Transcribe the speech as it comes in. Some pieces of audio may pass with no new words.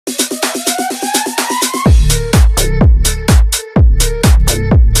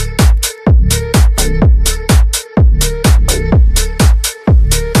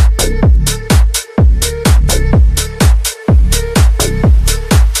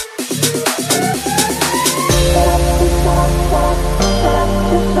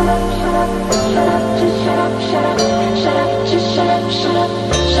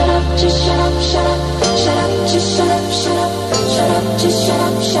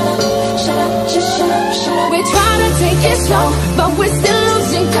try to take it slow, but we're still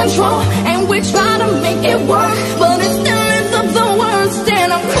losing control. And we try to make it work, but it still ends up the worst.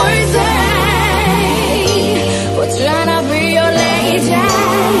 And I'm crazy for trying to be your lady.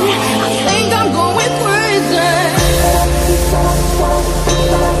 I think I'm going crazy.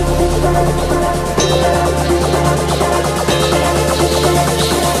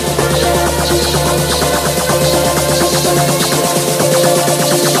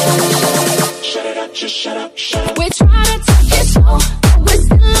 Shut it up, just shut up, shut up. We try to take it slow, but we're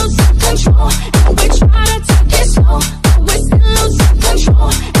still losing control. And we try to take it slow, but we're still losing control.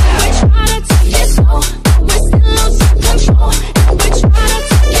 And we try to take it slow, but we're still losing control. And we try to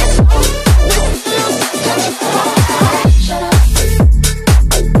take it slow, but we're still losing control. Shut up, shut up, shut up,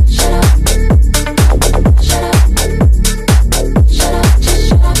 shut up, just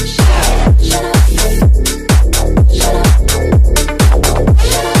shut up, shut up, shut up,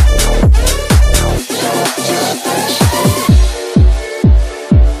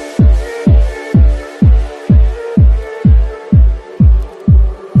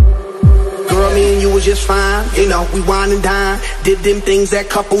 just fine, you know, we wine and dine. Did them things that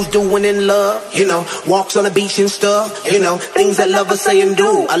couples doing in love, you know, walks on the beach and stuff, you know, things that lovers say and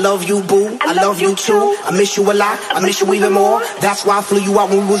do. I love you, boo, I love you too. I miss you a lot, I miss you even more. That's why I flew you out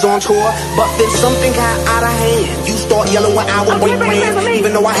when we was on tour. But then something got out of hand. You start yelling when I was boyfriend,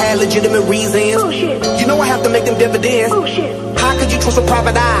 even though I had legitimate reasons. You know I have to make them dividends. How could you trust with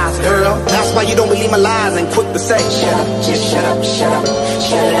private eyes, girl? That's why you don't believe my lies and quick to say, shut up, just shut up, shut up,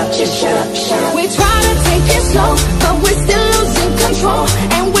 shut it up, just shut up, shut up. We try to take it slow, but we're still losing control.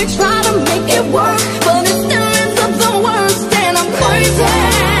 And we try to make it work, but it still ends up the worst. And I'm crazy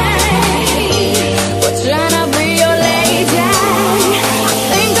for trying to be your lady. I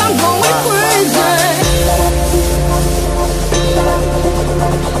think I'm going crazy.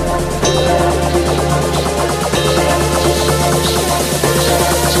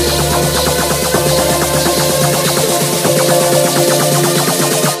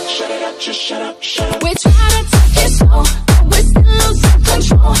 Shut it up, just shut up, shut up. We try to take it slow.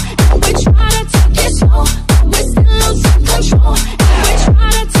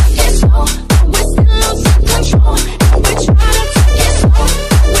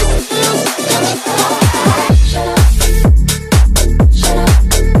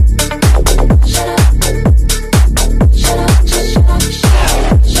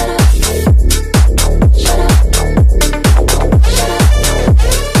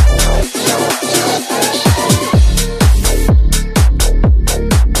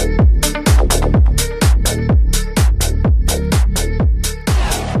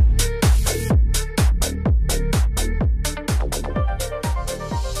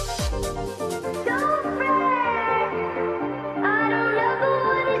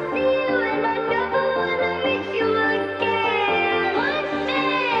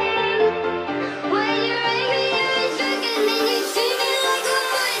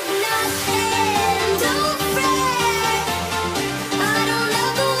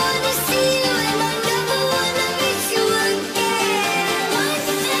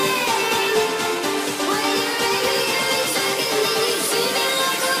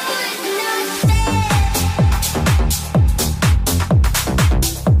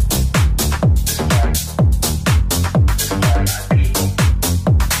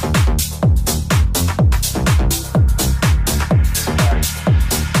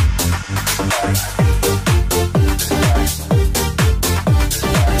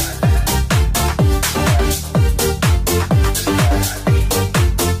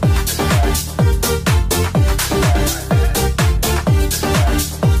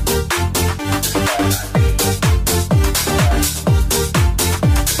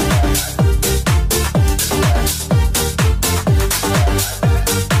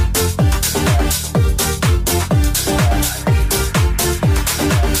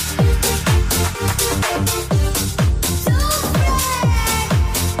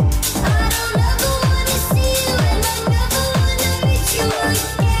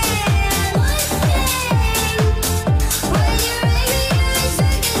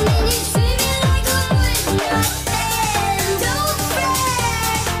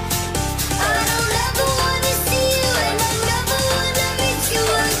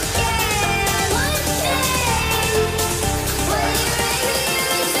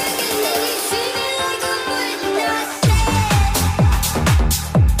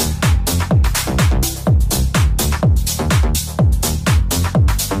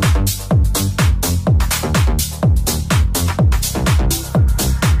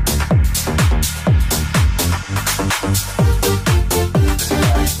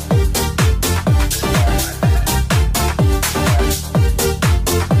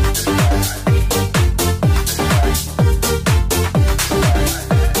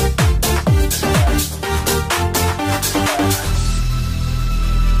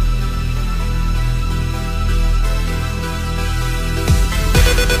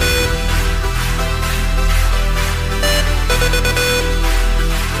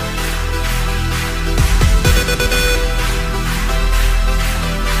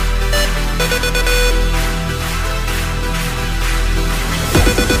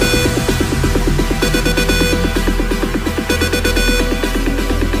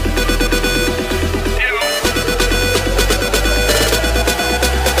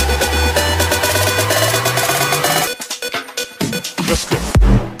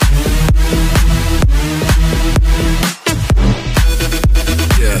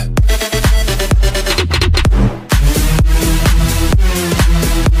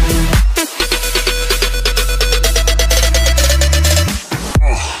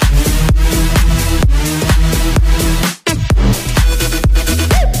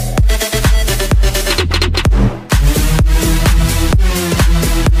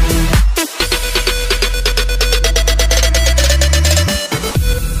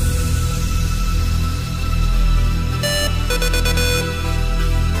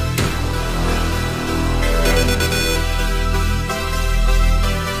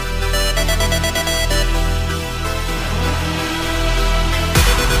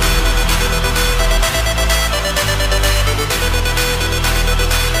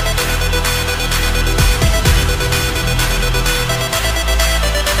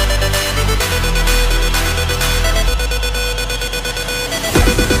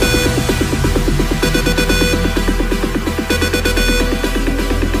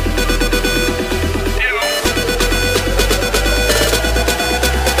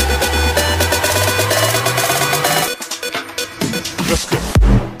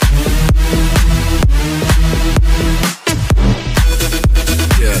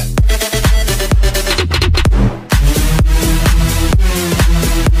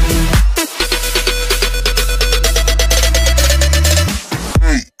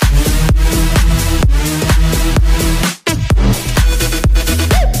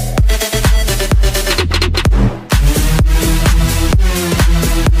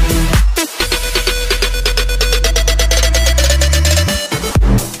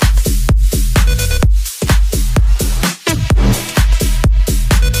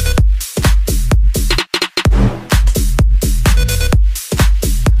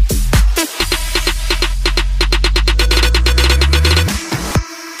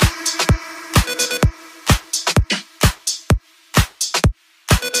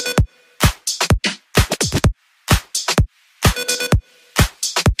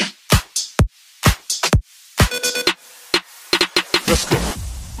 Let's go.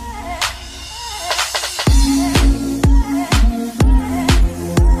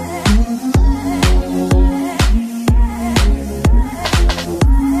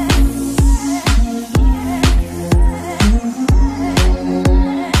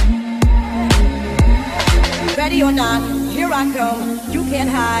 Ready or not, here I come, you can't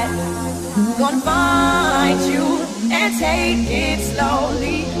hide. Gonna find you and take it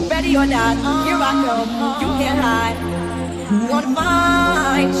slowly. Ready or not, here I come, you can't hide. Gonna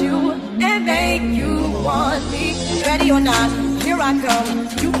find you and make you want me. Ready or not, here I come,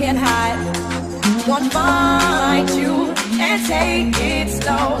 you can't hide. Gonna find you and take it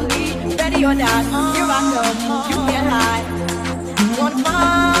slowly. Ready or not, here I come, you can't hide. Gonna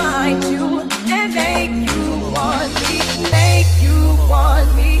find you and make you want me, make you want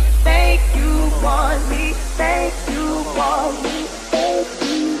me, make you want me, make you want me.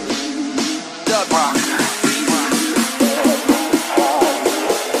 Dub rock.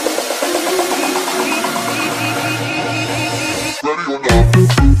 Ready or not?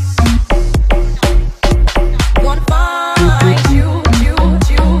 Gonna find you, you.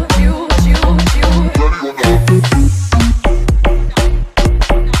 Ready or not?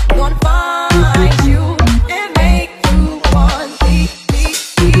 Gonna find you and make you want me, me.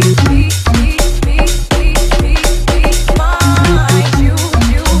 Find you,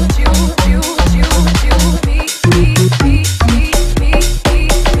 me.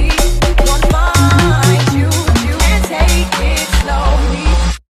 Gonna find you and take it slowly.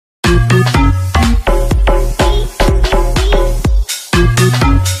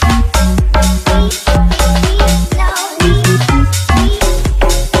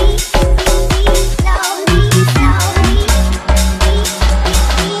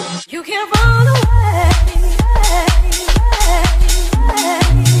 You can't run away.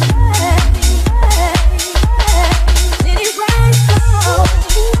 Anyway,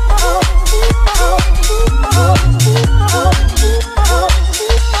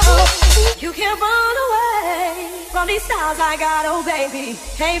 you can't run away from these styles I got, oh baby.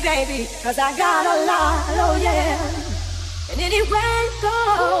 Hey baby, 'cause I got a lot, oh yeah. And anywhere you go,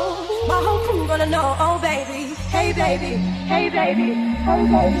 my whole crew gonna know, oh baby. Hey baby, hey baby, hey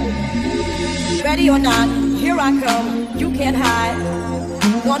baby. Ready or not, here I come, you can't hide.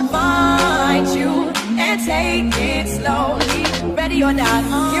 Gonna find you and take it slowly. Ready or not,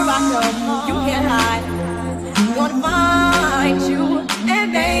 here I come, you can't hide. Gonna find you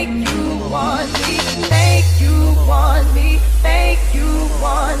and make you want me, make you want me, make you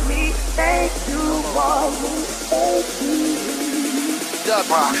want me, make you want me, make you. Dub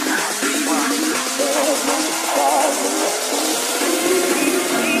rock.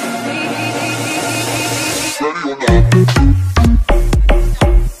 Ready or not?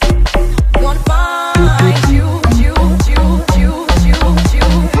 Gonna find you.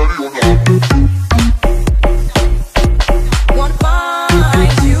 Ready or not? Gonna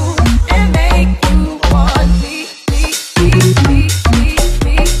find you and make you want me, me.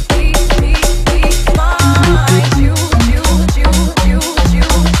 Find you,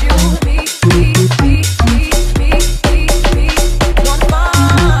 Gonna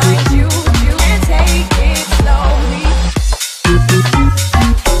find you and take it slowly.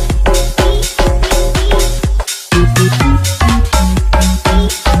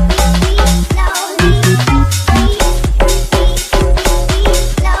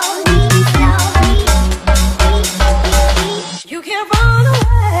 You can't run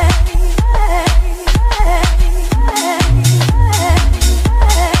away.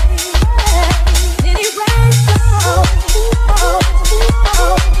 Anywhere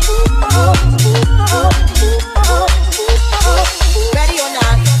ready or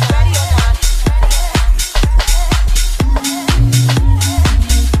not, ready or not.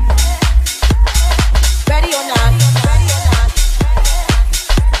 Ready or not, ready or not.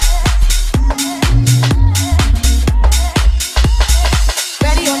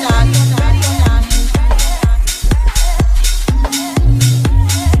 Ready or not, ready or not.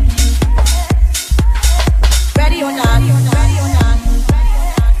 Ready or not, ready or not.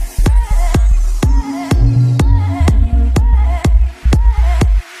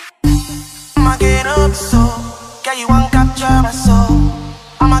 I'ma get up so, girl, you want capture my soul.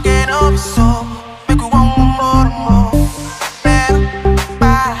 I'ma get up so.